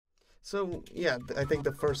So yeah, I think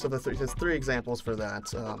the first of the three, there's three examples for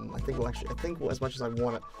that. I think as much as I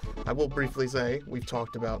want it, I will briefly say we've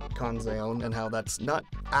talked about Kanzeon and how that's not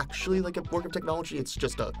actually like a work of technology. It's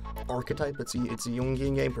just a archetype. It's a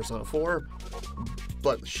Jungian game, Persona 4,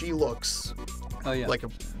 but she looks like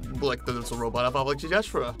there's a robot of Object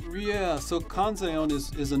Gesture. Yeah. So Kanzeon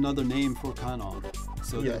is another name for Kanon.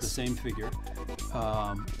 So they're the same figure,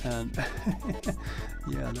 and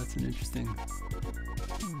yeah, that's an interesting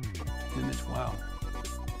image. Wow.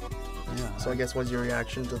 Yeah. So I guess what's your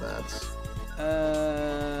reaction to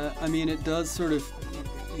that? I mean, it does sort of,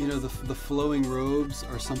 the flowing robes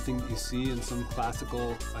are something that you see in some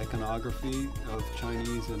classical iconography of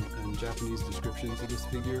Chinese and Japanese descriptions of this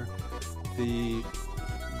figure.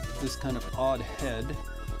 This kind of odd head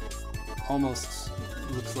almost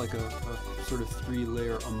looks like a sort of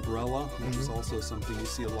three-layer umbrella, which is also something you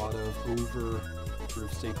see a lot of over sort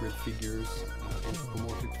of sacred figures,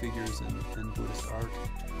 anthropomorphic figures in Buddhist art,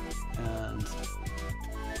 and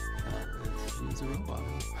it's a robot.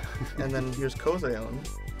 And then here's Kouzeon,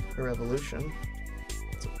 her evolution.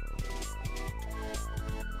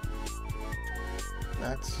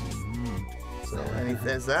 That's so. And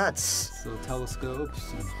there's that. So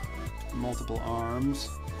telescopes, and multiple arms.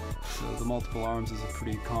 So the multiple arms is a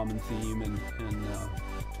pretty common theme in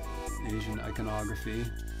Asian iconography.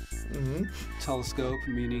 Telescope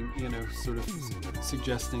meaning, sort of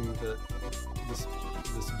suggesting that this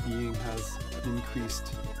being has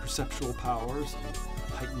increased perceptual powers,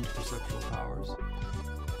 heightened perceptual powers.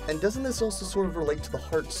 And doesn't this also sort of relate to the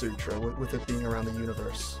Heart Sutra with it being around the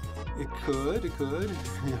universe? It could.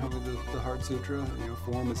 The Heart Sutra,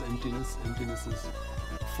 form is emptiness, emptiness is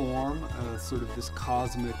form, sort of this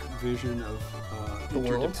cosmic vision of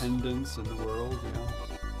interdependence in the world,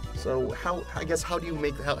 So how do you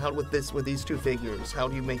make with these two figures? How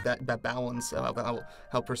do you make that balance?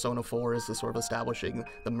 How Persona 4 is sort of establishing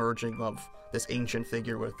the merging of this ancient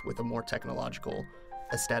figure with a more technological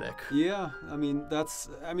aesthetic? Yeah, I mean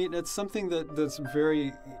it's something that's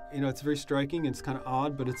very it's very striking. It's kind of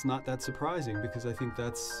odd, but it's not that surprising because I think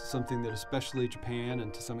that's something that especially Japan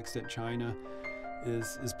and to some extent China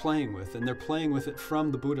is playing with, and they're playing with it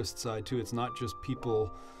from the Buddhist side too. It's not just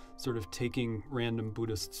people sort of taking random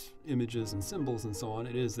Buddhist images and symbols and so on.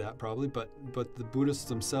 It is that probably, but the Buddhists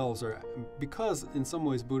themselves are, because in some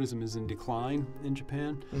ways Buddhism is in decline in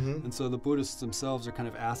Japan, and so the Buddhists themselves are kind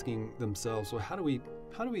of asking themselves, well, how do we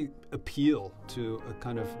appeal to a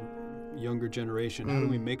kind of younger generation? How do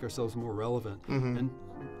we make ourselves more relevant? And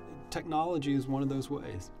technology is one of those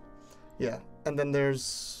ways. Yeah, and then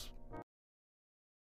there's